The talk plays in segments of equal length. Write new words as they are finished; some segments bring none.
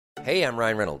Hey, I'm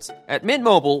Ryan Reynolds. At Mint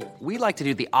Mobile, we like to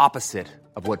do the opposite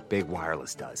of what Big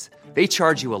Wireless does. They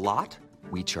charge you a lot,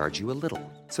 we charge you a little.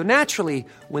 So naturally,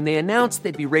 when they announced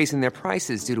they'd be raising their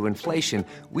prices due to inflation,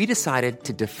 we decided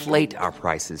to deflate our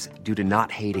prices due to not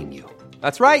hating you.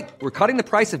 That's right. We're cutting the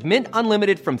price of Mint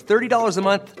Unlimited from $30 a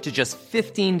month to just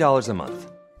 $15 a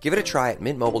month. Give it a try at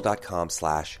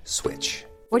mintmobile.com/switch.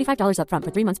 $45 up front for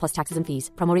 3 months plus taxes and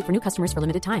fees. Promo rate for new customers for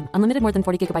limited time. Unlimited more than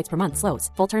 40 gigabytes per month. Slows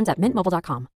full terms at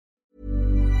mintmobile.com.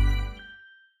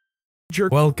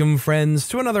 Welcome, friends,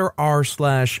 to another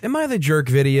rSlash Am I the Jerk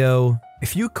video.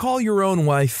 If you call your own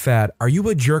wife fat, are you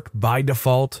a jerk by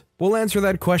default? We'll answer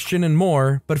that question and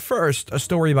more, but first, a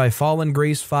story by Fallen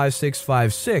Grace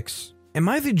 5656. Am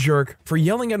I the jerk for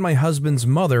yelling at my husband's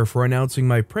mother for announcing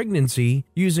my pregnancy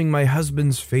using my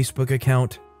husband's Facebook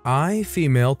account? I,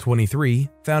 female 23,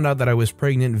 found out that I was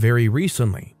pregnant very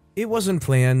recently. It wasn't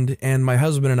planned, and my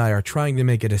husband and I are trying to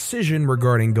make a decision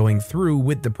regarding going through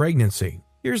with the pregnancy.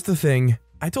 Here's the thing,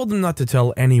 I told him not to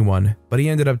tell anyone, but he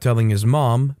ended up telling his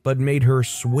mom, but made her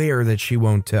swear that she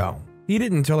won't tell. He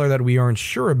didn't tell her that we aren't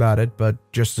sure about it, but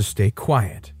just to stay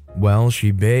quiet. Well, she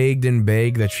begged and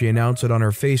begged that she announce it on her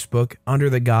Facebook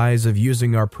under the guise of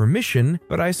using our permission,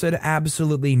 but I said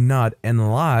absolutely not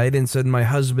and lied and said my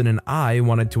husband and I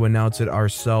wanted to announce it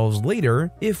ourselves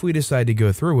later if we decide to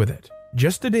go through with it.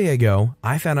 Just a day ago,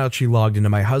 I found out she logged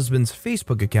into my husband's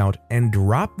Facebook account and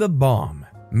dropped the bomb.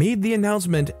 Made the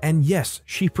announcement, and yes,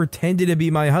 she pretended to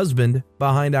be my husband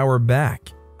behind our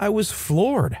back. I was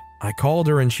floored. I called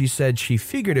her and she said she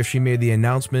figured if she made the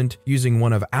announcement using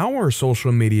one of our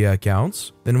social media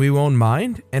accounts, then we won't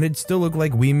mind and it'd still look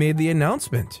like we made the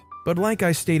announcement. But like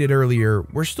I stated earlier,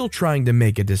 we're still trying to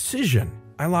make a decision.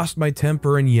 I lost my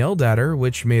temper and yelled at her,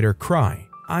 which made her cry.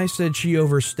 I said she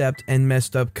overstepped and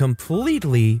messed up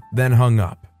completely, then hung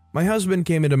up. My husband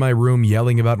came into my room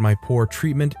yelling about my poor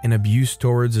treatment and abuse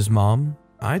towards his mom.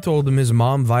 I told him his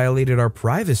mom violated our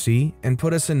privacy and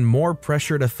put us in more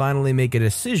pressure to finally make a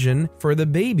decision for the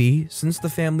baby since the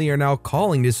family are now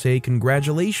calling to say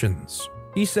congratulations.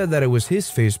 He said that it was his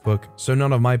Facebook, so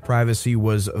none of my privacy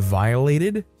was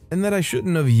violated, and that I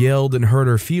shouldn't have yelled and hurt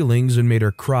her feelings and made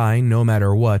her cry no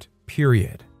matter what,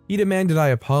 period. He demanded I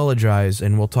apologize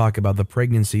and we'll talk about the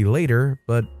pregnancy later,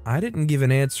 but I didn't give an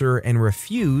answer and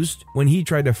refused when he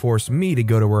tried to force me to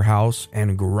go to her house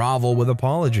and grovel with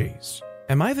apologies.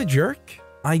 Am I the jerk?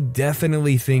 I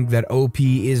definitely think that OP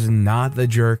is not the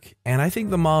jerk, and I think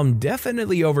the mom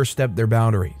definitely overstepped their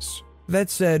boundaries. That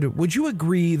said, would you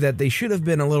agree that they should have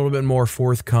been a little bit more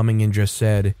forthcoming and just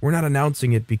said, we're not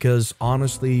announcing it because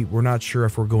honestly, we're not sure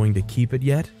if we're going to keep it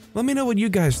yet? Let me know what you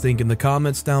guys think in the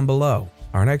comments down below.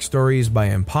 Our next story is by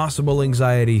Impossible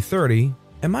Anxiety 30.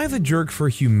 Am I the jerk for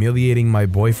humiliating my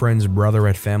boyfriend's brother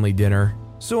at family dinner?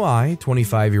 So I,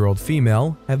 25-year-old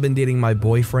female, have been dating my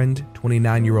boyfriend,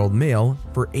 29-year-old male,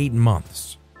 for 8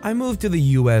 months. I moved to the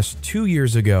US 2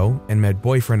 years ago and met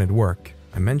boyfriend at work.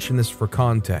 I mention this for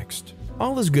context.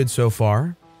 All is good so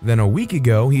far. Then a week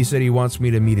ago, he said he wants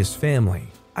me to meet his family.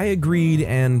 I agreed,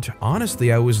 and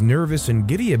honestly, I was nervous and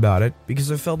giddy about it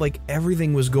because I felt like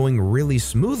everything was going really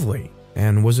smoothly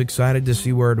and was excited to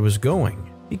see where it was going.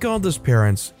 He called his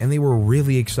parents and they were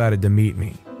really excited to meet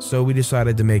me, so we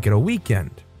decided to make it a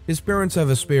weekend. His parents have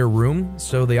a spare room,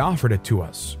 so they offered it to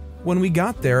us. When we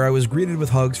got there, I was greeted with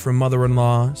hugs from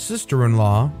mother-in-law,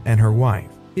 sister-in-law, and her wife.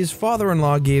 His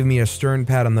father-in-law gave me a stern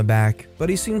pat on the back, but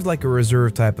he seems like a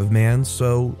reserved type of man,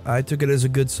 so I took it as a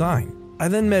good sign. I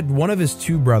then met one of his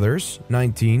 2 brothers,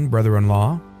 19,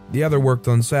 brother-in-law. The other worked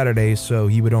on Saturday, so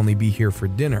he would only be here for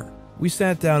dinner. We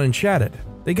sat down and chatted.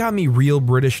 They got me real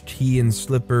British tea and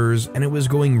slippers, and it was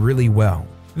going really well.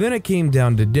 Then it came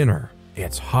down to dinner.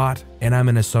 It's hot, and I'm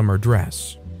in a summer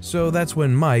dress. So that's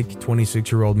when Mike,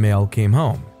 26-year-old male, came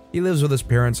home. He lives with his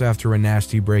parents after a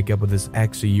nasty breakup with his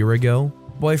ex a year ago.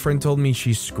 Boyfriend told me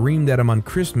she screamed at him on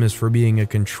Christmas for being a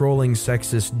controlling,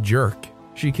 sexist jerk.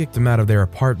 She kicked him out of their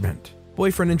apartment.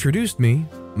 Boyfriend introduced me.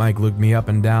 Mike looked me up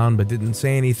and down but didn't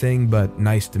say anything but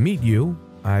nice to meet you.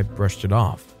 I brushed it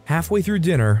off. Halfway through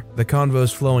dinner, the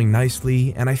convo's flowing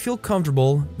nicely and I feel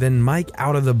comfortable, then Mike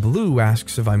out of the blue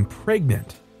asks if I'm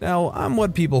pregnant. Now, I'm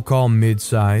what people call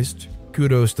mid-sized.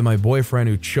 Kudos to my boyfriend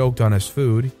who choked on his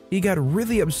food. He got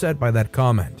really upset by that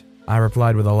comment. I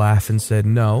replied with a laugh and said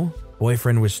no.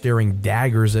 Boyfriend was staring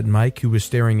daggers at Mike, who was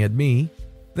staring at me.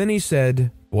 Then he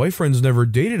said, "Boyfriend's never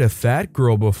dated a fat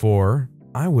girl before."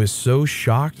 I was so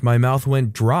shocked my mouth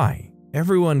went dry.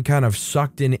 Everyone kind of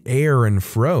sucked in air and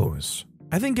froze.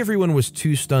 I think everyone was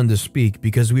too stunned to speak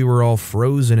because we were all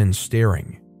frozen and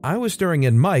staring. I was staring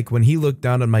at Mike when he looked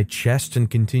down at my chest and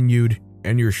continued,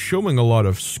 "And you're showing a lot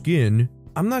of skin."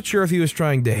 I'm not sure if he was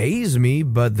trying to haze me,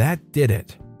 but that did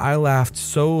it. I laughed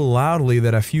so loudly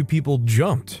that a few people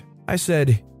jumped. I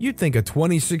said, "You'd think a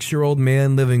 26-year-old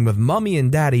man living with mommy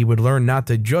and daddy would learn not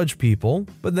to judge people,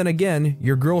 but then again,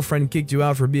 your girlfriend kicked you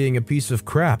out for being a piece of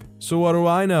crap, so what do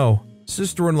I know?"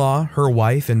 Sister-in-law, her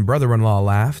wife, and brother-in-law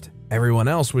laughed. Everyone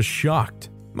else was shocked.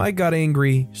 Mike got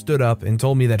angry, stood up, and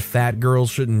told me that fat girls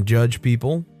shouldn't judge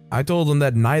people. I told him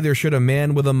that neither should a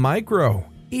man with a micro.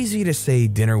 Easy to say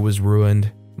dinner was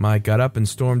ruined. Mike got up and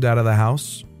stormed out of the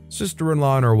house.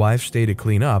 Sister-in-law and her wife stayed to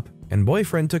clean up, and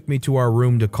boyfriend took me to our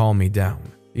room to calm me down.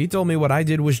 He told me what I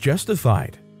did was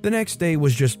justified. The next day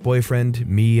was just boyfriend,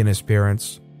 me, and his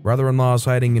parents. Brother-in-law's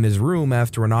hiding in his room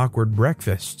after an awkward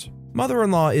breakfast.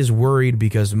 Mother-in-law is worried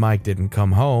because Mike didn't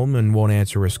come home and won't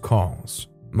answer his calls.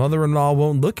 Mother-in-law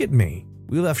won't look at me.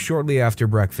 We left shortly after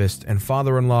breakfast, and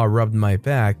father-in-law rubbed my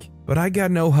back, but I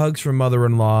got no hugs from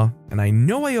mother-in-law, and I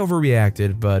know I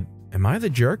overreacted, but am I the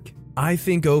jerk? I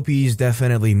think OP's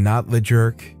definitely not the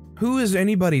jerk. Who is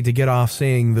anybody to get off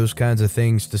saying those kinds of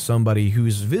things to somebody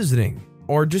who's visiting?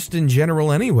 Or just in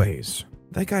general anyways?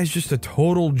 That guy's just a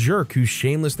total jerk who's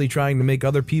shamelessly trying to make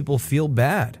other people feel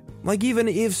bad. Like, even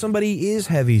if somebody is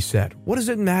heavyset, what does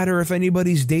it matter if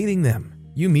anybody's dating them?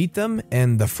 You meet them,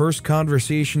 and the first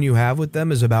conversation you have with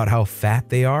them is about how fat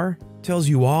they are? Tells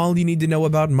you all you need to know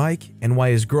about Mike and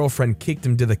why his girlfriend kicked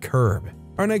him to the curb.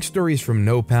 Our next story is from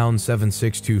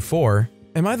NoPound7624.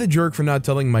 Am I the jerk for not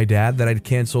telling my dad that I'd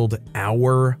canceled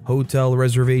our hotel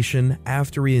reservation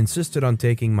after he insisted on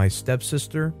taking my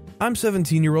stepsister? I'm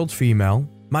 17-year-old female.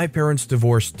 My parents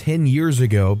divorced 10 years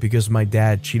ago because my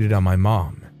dad cheated on my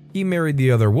mom. He married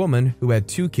the other woman who had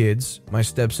 2 kids, my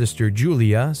stepsister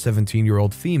Julia,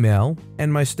 17-year-old female,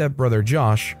 and my stepbrother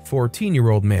Josh,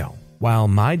 14-year-old male. While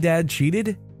my dad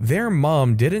cheated, their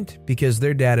mom didn't because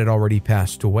their dad had already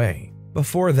passed away.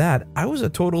 Before that, I was a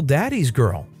total daddy's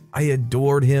girl. I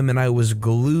adored him and I was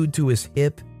glued to his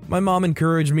hip. My mom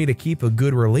encouraged me to keep a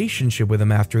good relationship with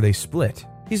him after they split.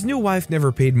 His new wife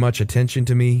never paid much attention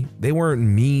to me. They weren't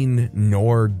mean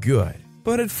nor good.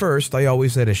 But at first, I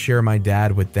always had to share my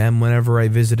dad with them whenever I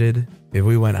visited. If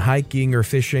we went hiking or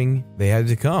fishing, they had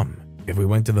to come. If we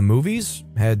went to the movies,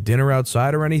 had dinner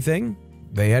outside or anything,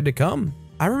 they had to come.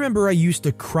 I remember I used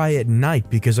to cry at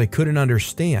night because I couldn't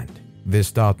understand. This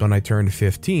stopped when I turned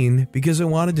 15 because I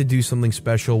wanted to do something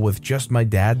special with just my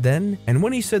dad then, and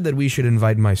when he said that we should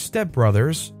invite my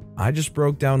stepbrothers, I just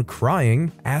broke down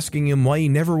crying, asking him why he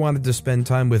never wanted to spend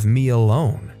time with me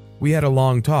alone. We had a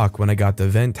long talk when I got to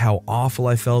vent how awful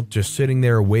I felt just sitting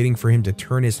there waiting for him to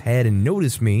turn his head and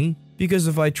notice me, because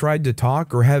if I tried to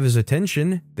talk or have his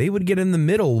attention, they would get in the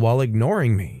middle while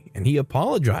ignoring me, and he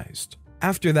apologized.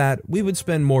 After that, we would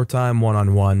spend more time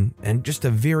one-on-one, and just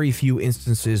a very few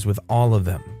instances with all of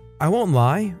them. I won't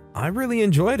lie, I really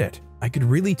enjoyed it. I could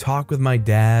really talk with my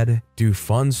dad, do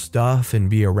fun stuff, and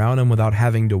be around him without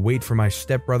having to wait for my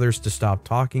stepbrothers to stop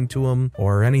talking to him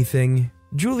or anything.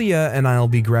 Julia and I'll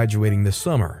be graduating this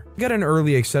summer. Got an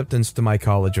early acceptance to my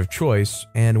college of choice,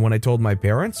 and when I told my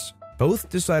parents, both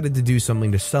decided to do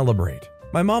something to celebrate.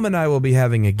 My mom and I will be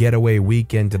having a getaway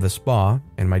weekend to the spa,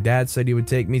 and my dad said he would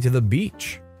take me to the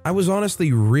beach. I was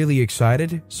honestly really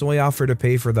excited, so I offered to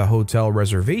pay for the hotel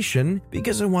reservation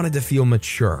because I wanted to feel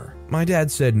mature. My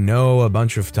dad said no a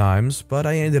bunch of times, but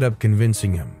I ended up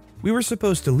convincing him. We were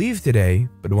supposed to leave today,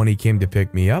 but when he came to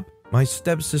pick me up, my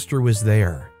stepsister was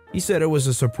there. He said it was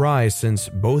a surprise since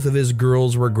both of his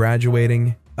girls were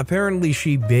graduating. Apparently,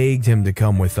 she begged him to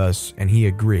come with us, and he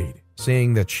agreed,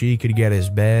 saying that she could get his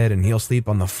bed and he'll sleep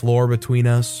on the floor between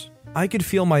us. I could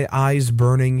feel my eyes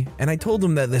burning, and I told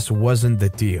him that this wasn't the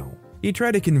deal. He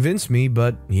tried to convince me,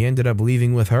 but he ended up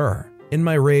leaving with her. In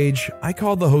my rage, I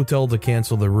called the hotel to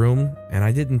cancel the room, and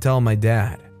I didn't tell my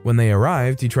dad. When they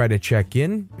arrived, he tried to check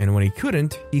in, and when he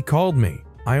couldn't, he called me.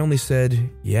 I only said,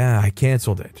 "Yeah, I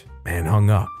canceled it," and hung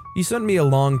up. He sent me a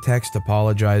long text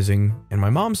apologizing, and my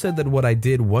mom said that what I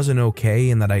did wasn't okay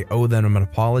and that I owe them an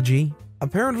apology.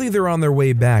 Apparently they're on their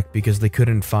way back because they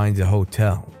couldn't find a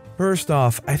hotel. First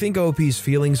off, I think OP's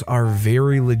feelings are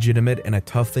very legitimate and a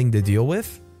tough thing to deal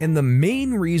with. And the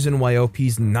main reason why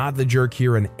OP's not the jerk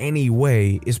here in any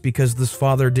way is because this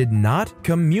father did not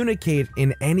communicate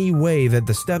in any way that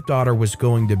the stepdaughter was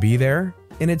going to be there.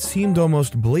 And it seemed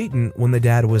almost blatant when the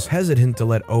dad was hesitant to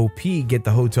let OP get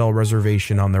the hotel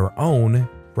reservation on their own,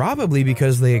 probably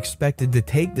because they expected to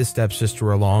take the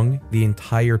stepsister along the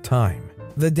entire time.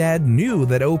 The dad knew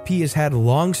that OP has had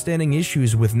long-standing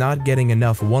issues with not getting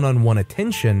enough one-on-one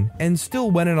attention and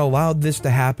still went and allowed this to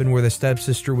happen where the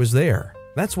stepsister was there.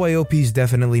 That's why OP's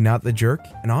definitely not the jerk,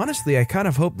 and honestly I kind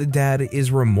of hope the dad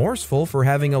is remorseful for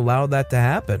having allowed that to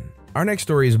happen. Our next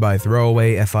story is by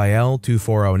Throwaway FIL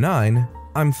 2409.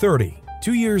 I'm 30.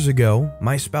 2 years ago,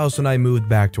 my spouse and I moved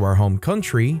back to our home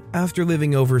country after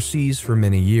living overseas for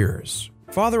many years.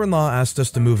 Father-in-law asked us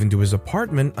to move into his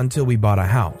apartment until we bought a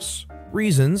house.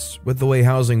 Reasons: with the way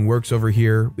housing works over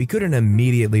here, we couldn't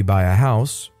immediately buy a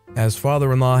house, as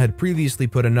father-in-law had previously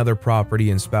put another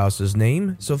property in spouse's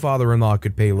name so father-in-law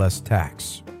could pay less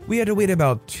tax. We had to wait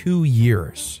about 2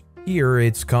 years. Here,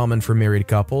 it's common for married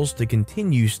couples to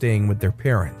continue staying with their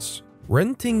parents.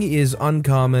 Renting is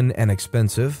uncommon and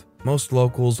expensive. Most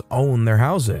locals own their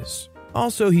houses.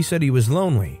 Also, he said he was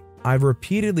lonely. I've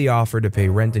repeatedly offered to pay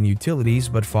rent and utilities,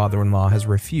 but father-in-law has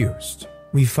refused.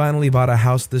 We finally bought a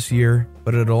house this year,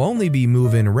 but it'll only be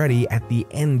move-in ready at the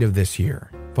end of this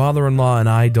year. Father-in-law and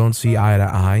I don't see eye to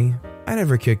eye. I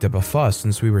never kicked up a fuss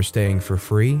since we were staying for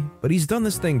free, but he's done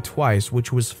this thing twice,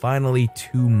 which was finally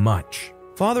too much.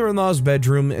 Father-in-law's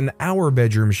bedroom and our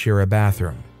bedroom share a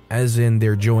bathroom, as in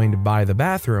they're joined by the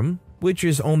bathroom, which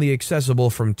is only accessible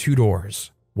from 2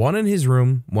 doors, one in his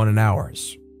room, one in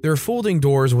ours. They're folding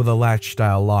doors with a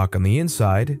latch-style lock on the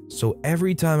inside, so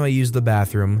every time I use the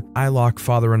bathroom, I lock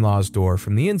father-in-law's door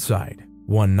from the inside.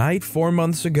 One night 4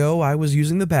 months ago, I was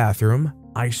using the bathroom.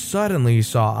 I suddenly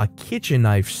saw a kitchen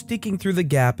knife sticking through the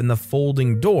gap in the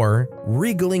folding door,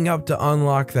 wriggling up to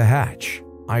unlock the hatch.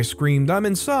 I screamed, "I'm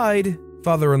inside!"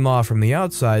 Father-in-law from the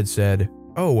outside said,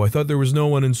 "Oh, I thought there was no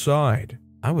one inside."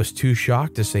 I was too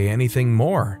shocked to say anything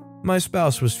more. My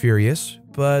spouse was furious,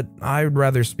 but I'd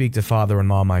rather speak to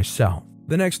father-in-law myself.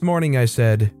 The next morning I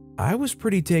said, "I was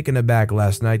pretty taken aback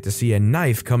last night to see a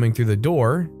knife coming through the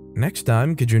door. Next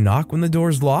time, could you knock when the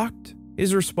door's locked?"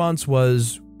 His response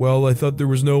was, "Well, I thought there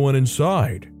was no one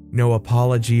inside." No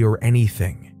apology or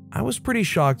anything. I was pretty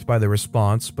shocked by the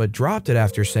response, but dropped it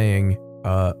after saying,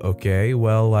 okay,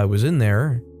 well, I was in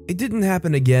there." It didn't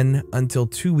happen again until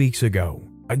 2 weeks ago.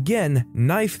 Again,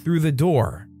 knife through the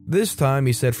door. This time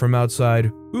he said from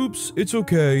outside, "Oops, it's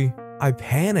okay." I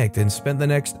panicked and spent the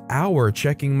next hour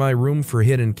checking my room for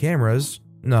hidden cameras.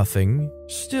 Nothing.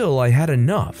 Still, I had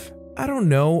enough. I don't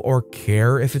know or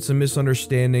care if it's a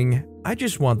misunderstanding. I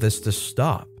just want this to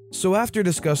stop. So after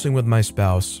discussing with my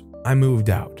spouse, I moved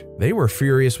out. They were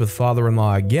furious with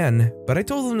father-in-law again, but I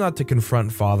told them not to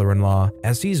confront father-in-law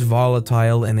as he's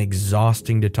volatile and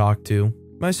exhausting to talk to.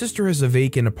 My sister has a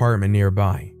vacant apartment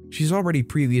nearby. She's already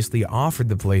previously offered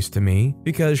the place to me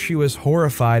because she was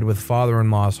horrified with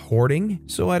father-in-law's hoarding,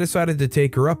 so I decided to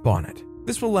take her up on it.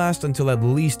 This will last until at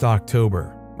least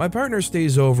October. My partner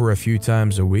stays over a few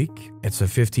times a week. It's a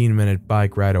 15-minute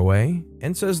bike ride away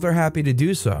and says they're happy to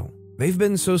do so. They've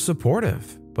been so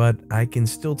supportive, but I can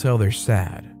still tell they're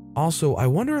sad. Also, I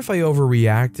wonder if I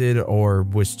overreacted or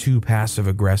was too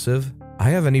passive-aggressive. I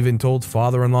haven't even told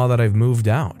father-in-law that I've moved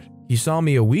out. He saw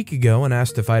me a week ago and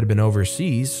asked if I'd been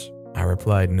overseas. I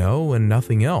replied no and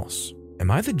nothing else.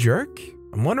 Am I the jerk?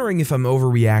 I'm wondering if I'm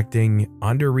overreacting,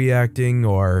 underreacting,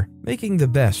 or making the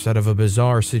best out of a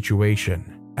bizarre situation.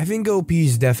 I think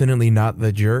OP's definitely not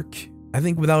the jerk. I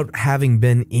think without having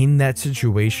been in that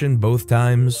situation both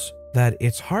times, that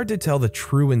it's hard to tell the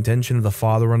true intention of the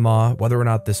father-in-law, whether or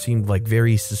not this seemed like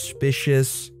very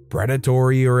suspicious,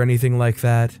 predatory, or anything like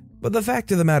that. But the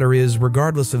fact of the matter is,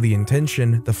 regardless of the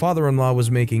intention, the father-in-law was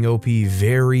making OP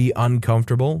very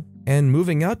uncomfortable, and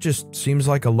moving out just seems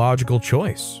like a logical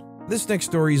choice. This next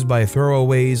story is by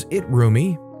Throwaways It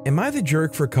Roomie. Am I the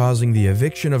jerk for causing the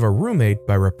eviction of a roommate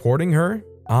by reporting her?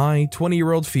 I,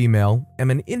 20-year-old female,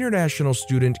 am an international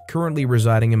student currently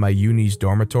residing in my uni's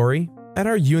dormitory. At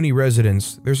our uni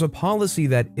residence, there's a policy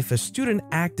that if a student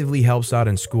actively helps out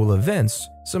in school events,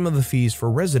 some of the fees for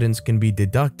residents can be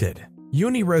deducted.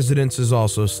 Uni residence is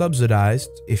also subsidized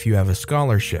if you have a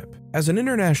scholarship. As an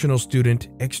international student,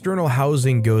 external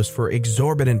housing goes for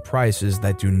exorbitant prices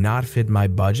that do not fit my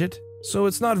budget, so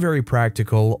it's not very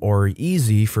practical or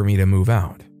easy for me to move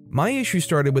out. My issue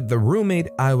started with the roommate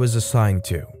I was assigned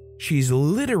to. She's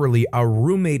literally a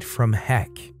roommate from heck.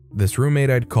 This roommate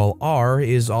I'd call R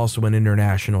is also an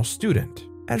international student.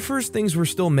 At first things were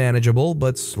still manageable,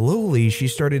 but slowly she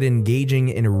started engaging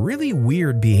in really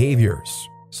weird behaviors.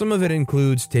 Some of it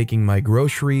includes taking my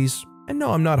groceries, and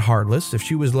no, I'm not heartless. If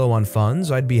she was low on funds,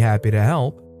 I'd be happy to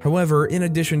help. However, in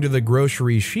addition to the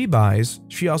groceries she buys,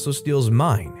 she also steals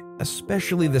mine,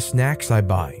 especially the snacks I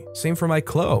buy. Same for my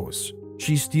clothes.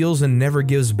 She steals and never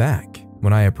gives back.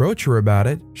 When I approach her about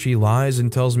it, she lies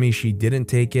and tells me she didn't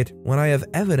take it when I have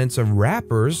evidence of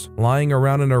wrappers lying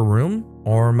around in her room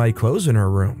or my clothes in her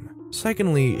room.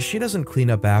 Secondly, she doesn't clean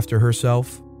up after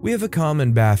herself. We have a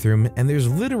common bathroom and there's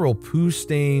literal poo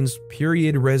stains,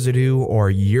 period residue, or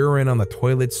urine on the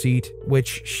toilet seat,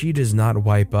 which she does not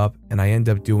wipe up and I end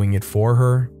up doing it for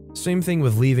her. Same thing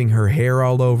with leaving her hair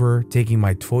all over, taking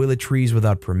my toiletries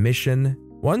without permission.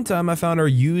 One time I found her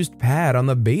used pad on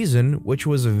the basin, which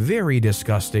was very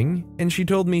disgusting, and she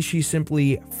told me she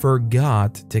simply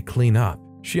forgot to clean up.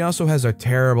 She also has a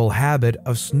terrible habit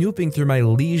of snooping through my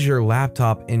leisure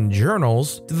laptop and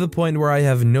journals to the point where I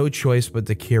have no choice but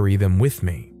to carry them with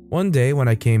me. One day when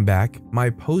I came back,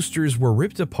 my posters were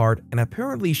ripped apart, and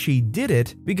apparently she did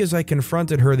it because I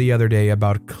confronted her the other day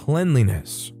about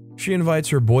cleanliness. She invites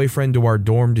her boyfriend to our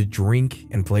dorm to drink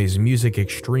and plays music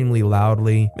extremely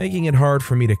loudly, making it hard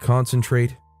for me to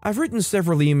concentrate. I've written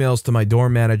several emails to my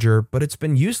dorm manager, but it's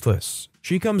been useless.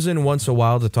 She comes in once a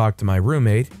while to talk to my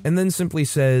roommate and then simply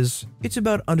says, "It's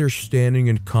about understanding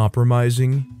and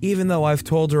compromising," even though I've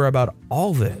told her about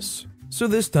all this. So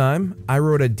this time, I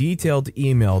wrote a detailed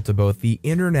email to both the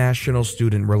International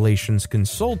Student Relations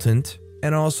Consultant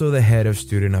and also the head of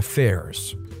student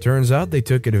affairs. Turns out they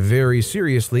took it very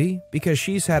seriously because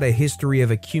she's had a history of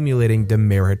accumulating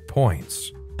demerit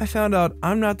points. I found out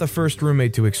I'm not the first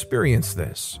roommate to experience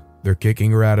this. They're kicking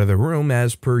her out of the room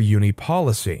as per uni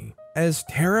policy. As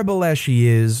terrible as she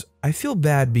is, I feel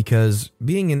bad because,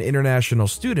 being an international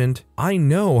student, I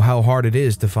know how hard it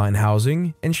is to find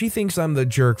housing, and she thinks I'm the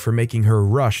jerk for making her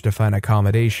rush to find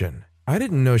accommodation. I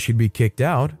didn't know she'd be kicked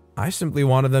out. I simply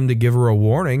wanted them to give her a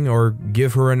warning or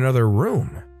give her another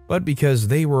room. But because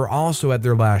they were also at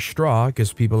their last straw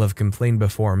because people have complained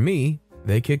before me,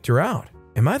 they kicked her out.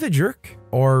 Am I the jerk?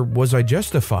 Or was I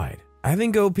justified? I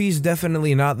think OP's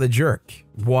definitely not the jerk.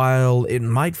 While it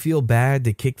might feel bad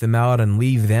to kick them out and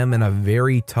leave them in a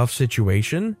very tough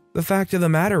situation, the fact of the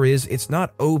matter is it's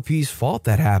not OP's fault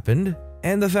that happened.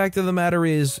 And the fact of the matter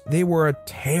is they were a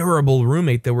terrible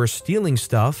roommate that were stealing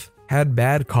stuff, had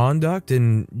bad conduct,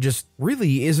 and just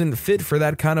really isn't fit for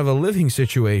that kind of a living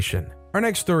situation. Our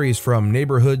next story is from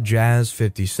Neighborhood Jazz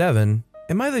 57.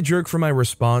 Am I the jerk for my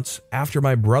response after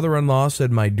my brother-in-law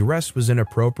said my dress was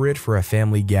inappropriate for a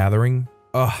family gathering?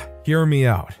 Hear me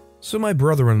out. So my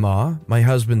brother-in-law, my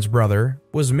husband's brother,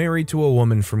 was married to a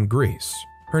woman from Greece.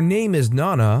 Her name is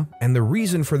Nana, and the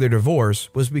reason for their divorce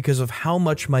was because of how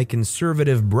much my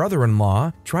conservative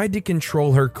brother-in-law tried to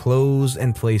control her clothes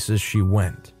and places she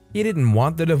went. He didn't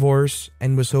want the divorce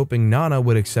and was hoping Nana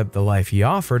would accept the life he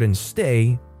offered and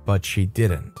stay, but she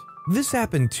didn't. This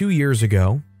happened 2 years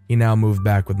ago. He now moved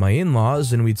back with my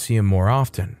in-laws and we'd see him more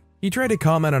often. He tried to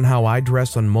comment on how I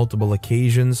dress on multiple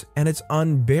occasions, and it's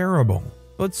unbearable.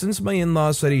 But since my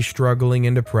in-laws said he's struggling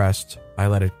and depressed, I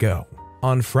let it go.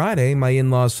 On Friday, my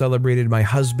in-laws celebrated my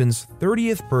husband's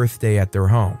 30th birthday at their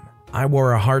home. I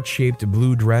wore a heart-shaped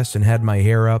blue dress and had my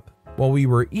hair up. While we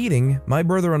were eating, my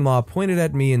brother-in-law pointed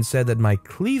at me and said that my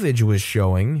cleavage was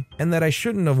showing and that I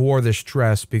shouldn't have wore this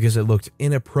dress because it looked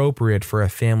inappropriate for a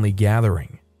family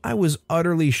gathering. I was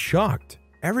utterly shocked.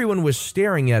 Everyone was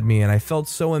staring at me and I felt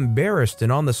so embarrassed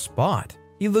and on the spot.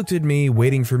 He looked at me,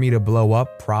 waiting for me to blow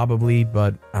up probably,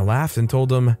 but I laughed and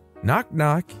told him, "Knock,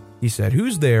 knock." He said,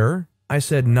 "Who's there?" I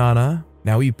said, "Nana."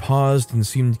 Now he paused and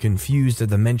seemed confused at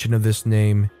the mention of this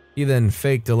name. He then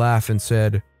faked a laugh and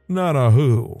said, "Nana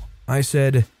who?" I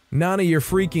said, "None of your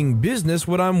freaking business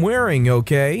what I'm wearing,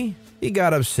 okay?" He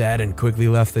got upset and quickly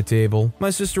left the table.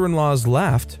 My sister-in-laws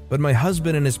laughed, but my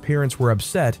husband and his parents were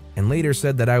upset and later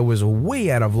said that I was way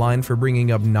out of line for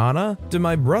bringing up Nana to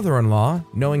my brother-in-law,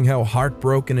 knowing how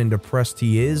heartbroken and depressed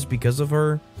he is because of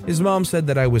her. His mom said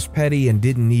that I was petty and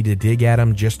didn't need to dig at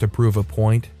him just to prove a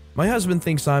point. My husband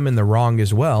thinks I'm in the wrong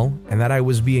as well, and that I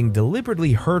was being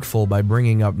deliberately hurtful by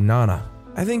bringing up Nana.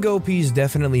 I think OP's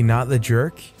definitely not the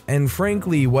jerk, and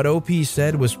frankly, what OP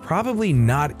said was probably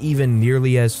not even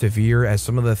nearly as severe as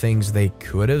some of the things they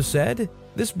could have said.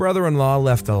 This brother-in-law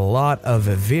left a lot of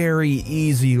very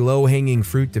easy, low-hanging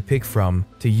fruit to pick from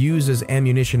to use as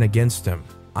ammunition against him.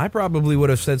 I probably would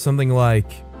have said something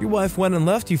like, "Your wife went and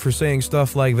left you for saying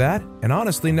stuff like that, and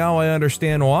honestly now I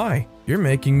understand why. You're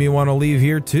making me want to leave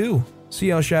here too." See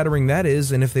how shattering that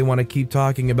is, and if they want to keep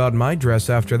talking about my dress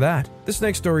after that. This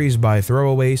next story is by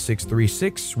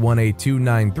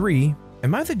Throwaway636-18293.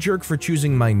 Am I the jerk for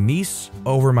choosing my niece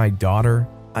over my daughter?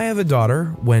 I have a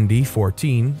daughter, Wendy,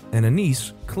 14, and a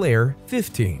niece, Claire,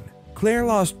 15. Claire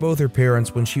lost both her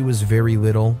parents when she was very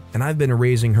little, and I've been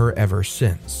raising her ever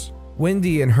since.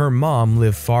 Wendy and her mom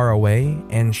live far away,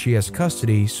 and she has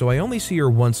custody, so I only see her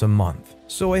once a month.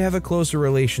 So I have a closer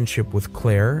relationship with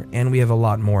Claire, and we have a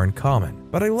lot more in common.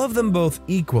 But I love them both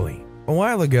equally. A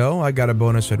while ago, I got a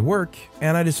bonus at work,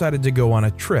 and I decided to go on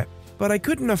a trip. But I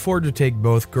couldn't afford to take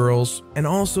both girls, and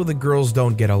also the girls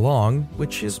don't get along,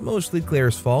 which is mostly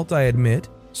Claire's fault, I admit.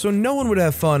 So no one would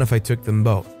have fun if I took them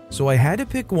both. So I had to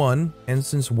pick one, and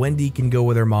since Wendy can go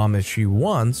with her mom if she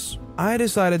wants, I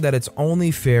decided that it's only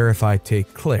fair if I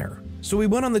take Claire. So we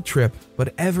went on the trip,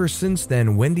 but ever since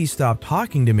then, Wendy stopped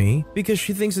talking to me because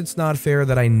she thinks it's not fair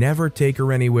that I never take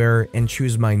her anywhere and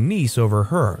choose my niece over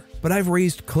her. But I've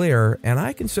raised Claire and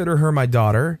I consider her my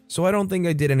daughter, so I don't think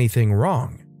I did anything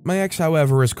wrong. My ex,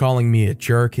 however, is calling me a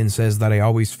jerk and says that I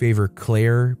always favor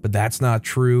Claire, but that's not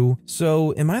true.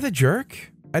 So am I the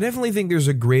jerk? I definitely think there's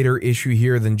a greater issue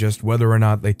here than just whether or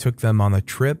not they took them on the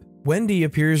trip. Wendy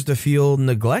appears to feel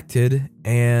neglected,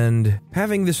 and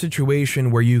having the situation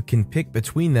where you can pick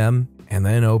between them and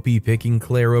then OP picking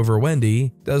Claire over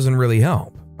Wendy doesn't really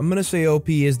help. I'm gonna say OP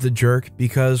is the jerk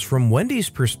because from Wendy's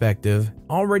perspective,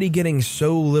 already getting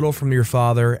so little from your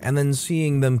father and then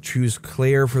seeing them choose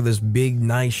Claire for this big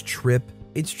nice trip,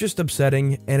 it's just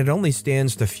upsetting and it only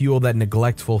stands to fuel that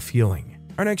neglectful feeling.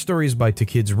 Our next story is by To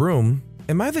Kid's Room.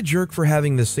 Am I the jerk for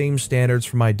having the same standards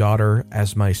for my daughter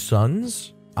as my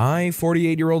sons? I,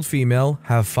 48-year-old female,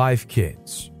 have 5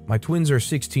 kids. My twins are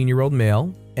 16-year-old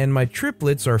male, and my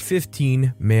triplets are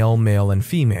 15 male, male, and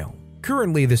female.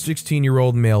 Currently, the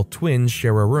 16-year-old male twins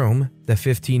share a room, the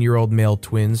 15-year-old male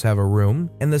twins have a room,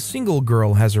 and the single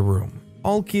girl has a room.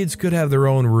 All kids could have their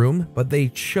own room, but they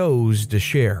chose to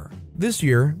share. This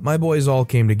year, my boys all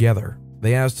came together.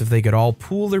 They asked if they could all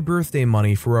pool their birthday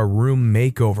money for a room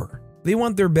makeover. They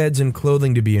want their beds and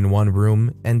clothing to be in one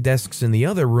room and desks in the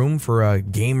other room for a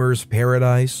gamer's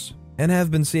paradise, and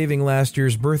have been saving last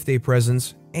year's birthday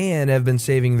presents and have been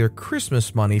saving their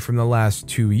Christmas money from the last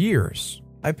 2 years.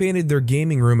 I painted their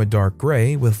gaming room a dark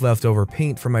gray with leftover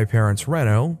paint from my parents'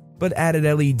 reno, but added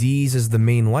LEDs as the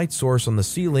main light source on the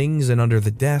ceilings and under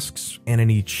the desks and in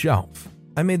each shelf.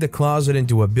 I made the closet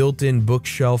into a built-in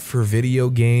bookshelf for video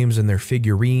games and their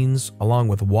figurines, along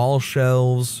with wall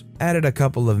shelves, added a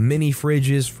couple of mini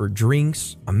fridges for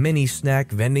drinks, a mini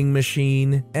snack vending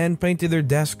machine, and painted their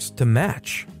desks to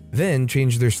match. Then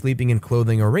changed their sleeping and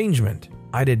clothing arrangement.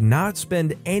 I did not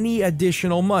spend any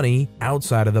additional money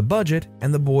outside of the budget,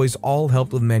 and the boys all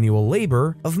helped with manual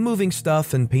labor of moving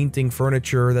stuff and painting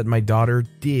furniture that my daughter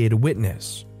did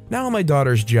witness. Now my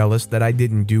daughter's jealous that I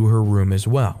didn't do her room as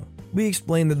well. We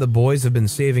explained that the boys have been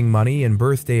saving money in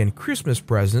birthday and Christmas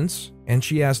presents, and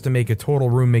she asked to make a total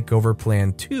room makeover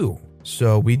plan too.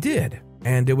 So we did,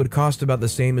 and it would cost about the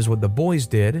same as what the boys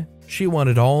did. She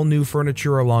wanted all new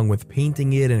furniture along with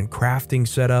painting it and crafting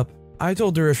setup. I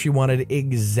told her if she wanted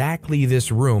exactly this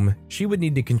room, she would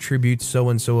need to contribute so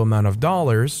and so amount of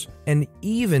dollars, and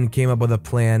even came up with a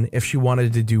plan if she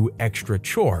wanted to do extra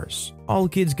chores. All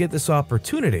kids get this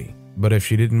opportunity, but if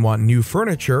she didn't want new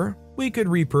furniture, we could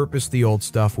repurpose the old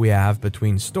stuff we have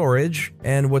between storage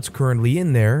and what's currently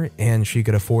in there, and she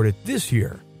could afford it this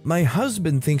year. My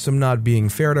husband thinks I'm not being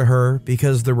fair to her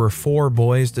because there were 4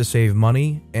 boys to save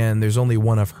money and there's only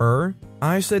one of her.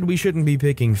 I said we shouldn't be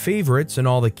picking favorites and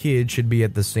all the kids should be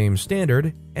at the same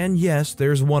standard, and yes,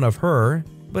 there's one of her,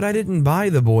 but I didn't buy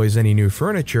the boys any new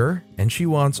furniture, and she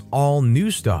wants all new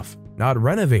stuff, not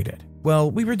renovated.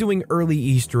 Well, we were doing early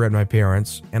Easter at my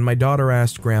parents', and my daughter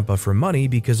asked Grandpa for money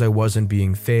because I wasn't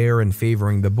being fair and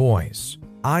favoring the boys.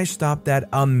 I stopped that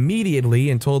immediately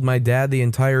and told my dad the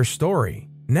entire story.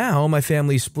 Now my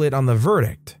family split on the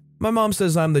verdict. My mom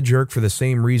says I'm the jerk for the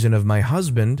same reason of my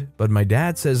husband, but my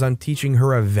dad says I'm teaching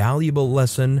her a valuable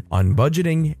lesson on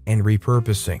budgeting and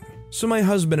repurposing. So my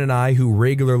husband and I, who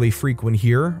regularly frequent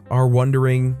here, are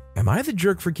wondering, am I the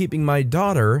jerk for keeping my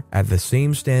daughter at the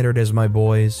same standard as my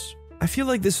boys? I feel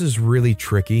like this is really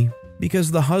tricky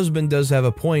because the husband does have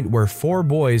a point where 4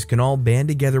 boys can all band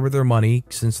together with their money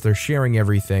since they're sharing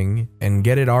everything and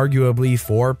get it arguably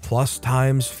 4+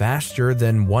 times faster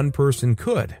than one person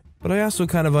could. But I also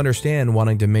kind of understand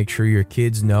wanting to make sure your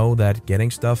kids know that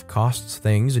getting stuff costs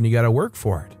things and you gotta work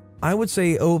for it. I would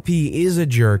say OP is a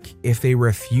jerk if they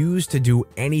refuse to do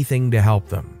anything to help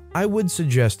them. I would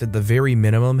suggest at the very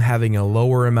minimum having a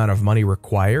lower amount of money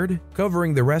required,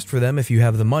 covering the rest for them if you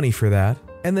have the money for that,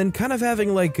 and then kind of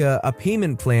having like a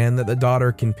payment plan that the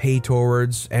daughter can pay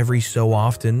towards every so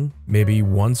often, maybe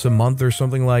once a month or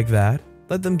something like that.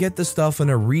 Let them get the stuff in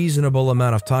a reasonable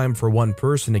amount of time for one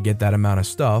person to get that amount of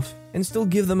stuff, and still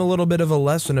give them a little bit of a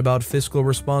lesson about fiscal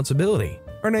responsibility.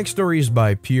 Our next story is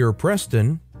by Pierre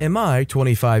Preston. Am I,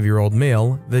 25-year-old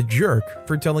male, the jerk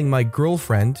for telling my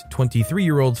girlfriend,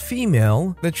 23-year-old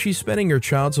female, that she's spending her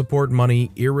child support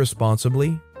money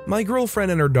irresponsibly? My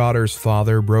girlfriend and her daughter's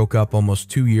father broke up almost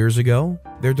 2 years ago.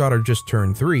 Their daughter just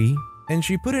turned 3, and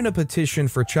she put in a petition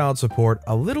for child support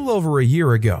a little over a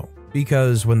year ago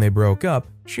because when they broke up,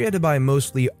 she had to buy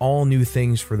mostly all new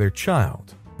things for their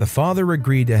child. The father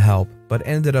agreed to help, but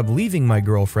ended up leaving my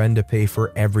girlfriend to pay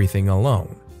for everything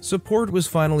alone. Support was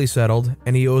finally settled,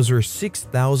 and he owes her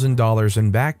 $6,000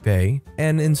 in back pay,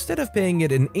 and instead of paying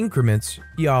it in increments,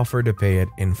 he offered to pay it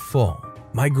in full.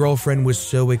 My girlfriend was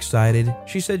so excited.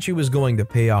 She said she was going to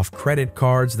pay off credit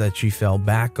cards that she fell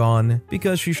back on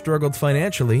because she struggled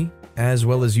financially, as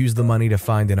well as use the money to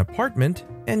find an apartment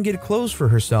and get clothes for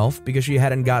herself because she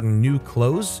hadn't gotten new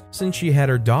clothes since she had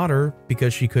her daughter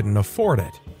because she couldn't afford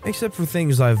it, except for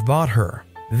things I've bought her.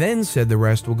 Then said the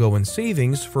rest will go in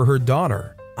savings for her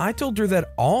daughter. I told her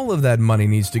that all of that money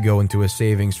needs to go into a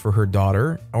savings for her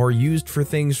daughter or used for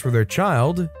things for their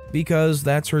child because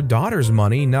that's her daughter's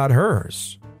money, not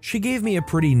hers. She gave me a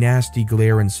pretty nasty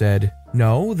glare and said,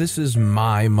 "No, this is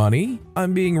my money.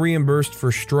 I'm being reimbursed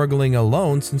for struggling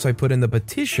alone since I put in the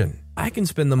petition. I can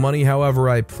spend the money however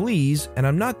I please and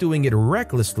I'm not doing it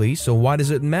recklessly, so why does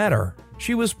it matter?"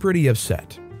 She was pretty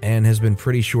upset and has been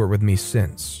pretty short with me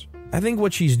since. I think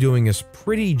what she's doing is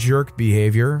pretty jerk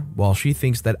behavior, while she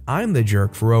thinks that I'm the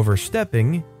jerk for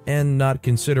overstepping and not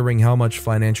considering how much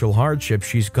financial hardship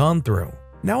she's gone through.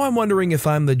 Now I'm wondering if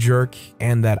I'm the jerk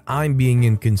and that I'm being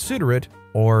inconsiderate,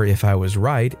 or if I was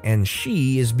right and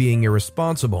she is being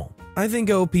irresponsible. I think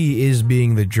OP is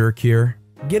being the jerk here.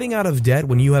 Getting out of debt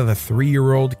when you have a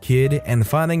 3-year-old kid and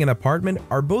finding an apartment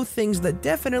are both things that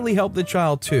definitely help the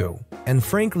child too. And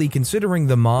frankly, considering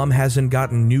the mom hasn't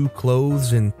gotten new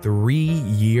clothes in 3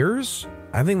 years,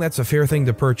 I think that's a fair thing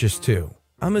to purchase too.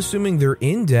 I'm assuming they're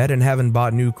in debt and haven't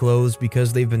bought new clothes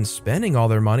because they've been spending all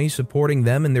their money supporting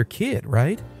them and their kid,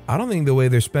 right? I don't think the way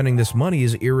they're spending this money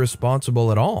is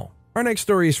irresponsible at all. Our next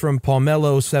story is from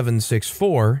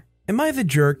Palmello764. Am I the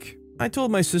jerk? I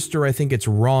told my sister I think it's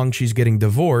wrong she's getting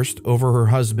divorced over her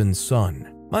husband's son.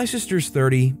 My sister's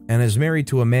 30 and is married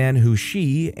to a man who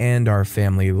she and our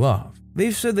family love.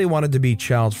 They've said they wanted to be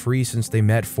child-free since they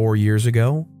met 4 years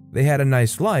ago. They had a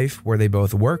nice life where they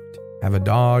both worked, have a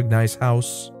dog, nice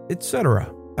house,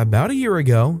 etc. About a year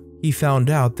ago, he found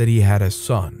out that he had a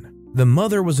son. The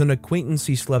mother was an acquaintance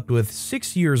he slept with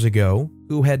 6 years ago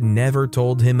who had never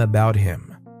told him about him.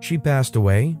 She passed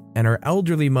away, and her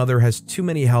elderly mother has too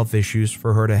many health issues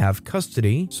for her to have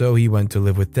custody, so he went to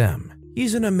live with them.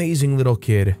 He's an amazing little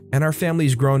kid, and our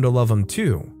family's grown to love him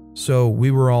too. So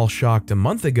we were all shocked a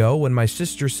month ago when my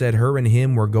sister said her and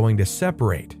him were going to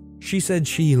separate. She said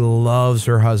she loves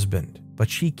her husband, but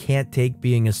she can't take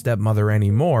being a stepmother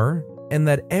anymore, and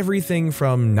that everything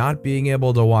from not being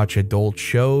able to watch adult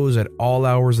shows at all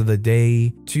hours of the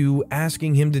day to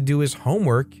asking him to do his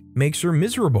homework makes her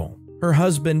miserable. Her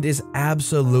husband is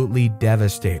absolutely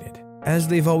devastated, as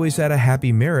they've always had a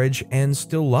happy marriage and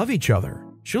still love each other.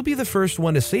 She'll be the first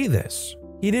one to say this.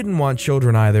 He didn't want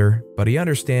children either, but he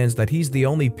understands that he's the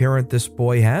only parent this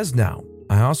boy has now.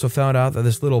 I also found out that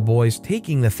this little boy's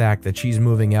taking the fact that she's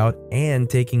moving out and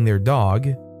taking their dog,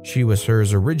 she was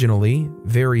hers originally,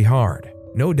 very hard.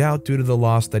 No doubt due to the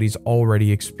loss that he's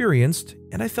already experienced,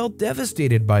 and I felt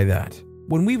devastated by that.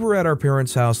 When we were at our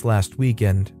parents' house last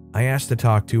weekend, I asked to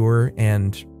talk to her,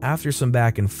 and after some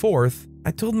back and forth,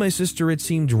 I told my sister it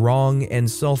seemed wrong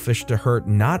and selfish to hurt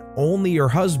not only her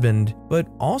husband, but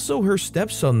also her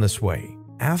stepson this way,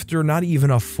 after not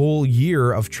even a full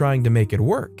year of trying to make it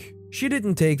work. She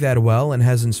didn't take that well and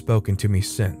hasn't spoken to me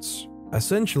since.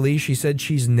 Essentially, she said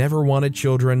she's never wanted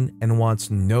children and wants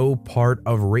no part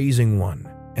of raising one,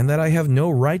 and that I have no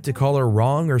right to call her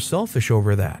wrong or selfish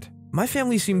over that. My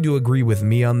family seemed to agree with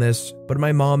me on this, but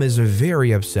my mom is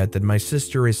very upset that my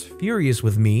sister is furious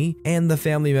with me and the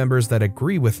family members that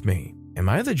agree with me. Am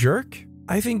I the jerk?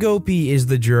 I think OP is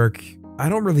the jerk. I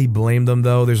don't really blame them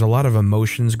though, there's a lot of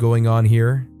emotions going on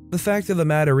here. The fact of the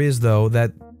matter is though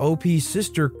that OP's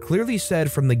sister clearly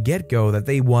said from the get-go that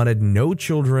they wanted no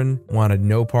children, wanted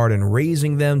no part in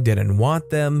raising them, didn't want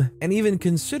them, and even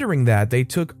considering that they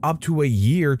took up to a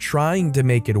year trying to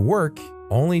make it work,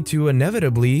 only to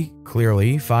inevitably,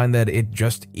 clearly, find that it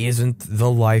just isn't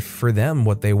the life for them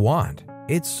what they want.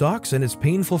 It sucks and it's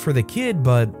painful for the kid,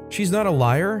 but she's not a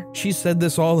liar. She's said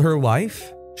this all her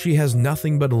life. She has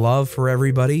nothing but love for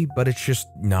everybody, but it's just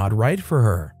not right for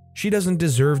her. She doesn't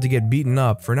deserve to get beaten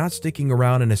up for not sticking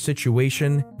around in a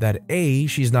situation that A,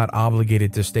 she's not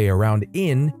obligated to stay around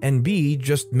in, and B,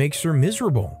 just makes her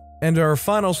miserable. And our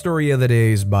final story of the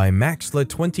day is by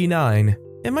Maxlet29.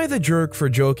 Am I the jerk for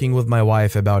joking with my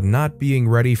wife about not being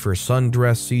ready for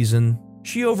sundress season?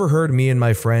 She overheard me and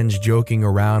my friends joking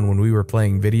around when we were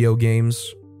playing video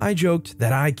games. I joked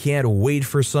that I can't wait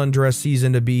for sundress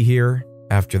season to be here.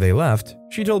 After they left,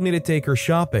 she told me to take her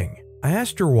shopping. I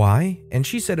asked her why, and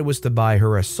she said it was to buy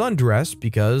her a sundress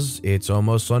because it's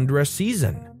almost sundress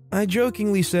season. I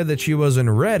jokingly said that she wasn't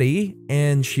ready,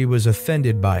 and she was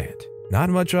offended by it. Not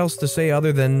much else to say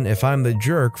other than if I'm the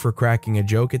jerk for cracking a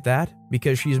joke at that,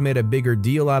 because she's made a bigger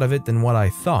deal out of it than what I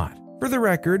thought. For the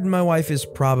record, my wife is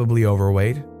probably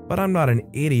overweight, but I'm not an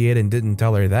idiot and didn't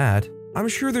tell her that. I'm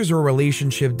sure there's a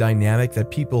relationship dynamic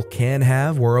that people can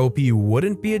have where OP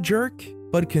wouldn't be a jerk,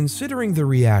 but considering the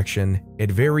reaction,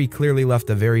 it very clearly left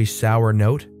a very sour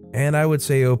note, and I would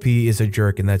say OP is a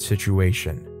jerk in that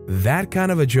situation. That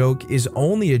kind of a joke is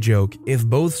only a joke if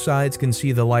both sides can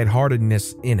see the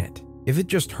lightheartedness in it. If it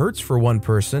just hurts for one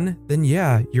person, then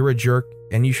yeah, you're a jerk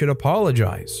and you should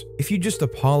apologize. If you just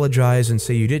apologize and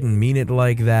say you didn't mean it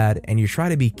like that and you try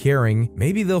to be caring,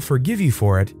 maybe they'll forgive you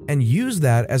for it and use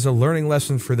that as a learning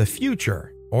lesson for the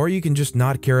future. Or you can just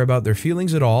not care about their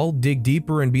feelings at all, dig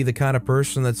deeper and be the kind of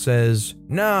person that says,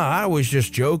 "Nah, I was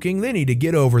just joking, they need to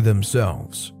get over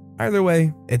themselves." Either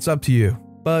way, it's up to you.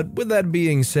 But with that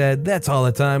being said, that's all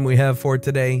the time we have for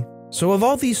today. So of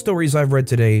all these stories I've read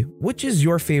today, which is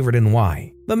your favorite and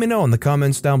why? Let me know in the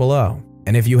comments down below.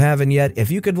 And if you haven't yet,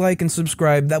 if you could like and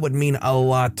subscribe, that would mean a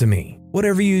lot to me.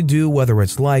 Whatever you do, whether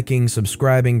it's liking,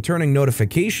 subscribing, turning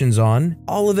notifications on,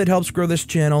 all of it helps grow this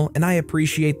channel and I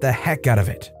appreciate the heck out of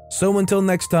it. So until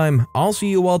next time, I'll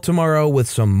see you all tomorrow with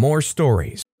some more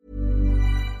stories.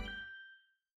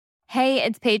 Hey,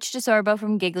 it's Paige DeSorbo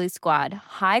from Giggly Squad.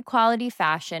 High quality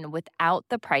fashion without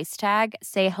the price tag.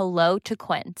 Say hello to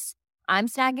Quince. I'm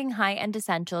snagging high-end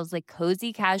essentials like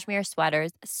cozy cashmere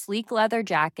sweaters, sleek leather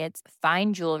jackets,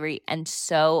 fine jewelry, and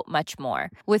so much more.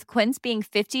 With Quince being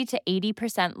 50 to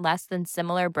 80% less than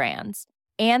similar brands.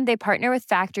 And they partner with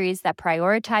factories that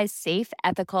prioritize safe,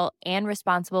 ethical, and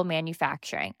responsible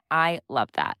manufacturing. I love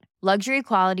that. Luxury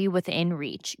quality within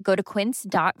reach. Go to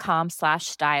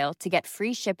quince.com/style to get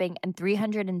free shipping and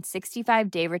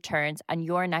 365-day returns on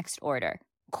your next order.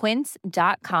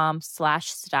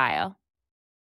 Quince.com/style.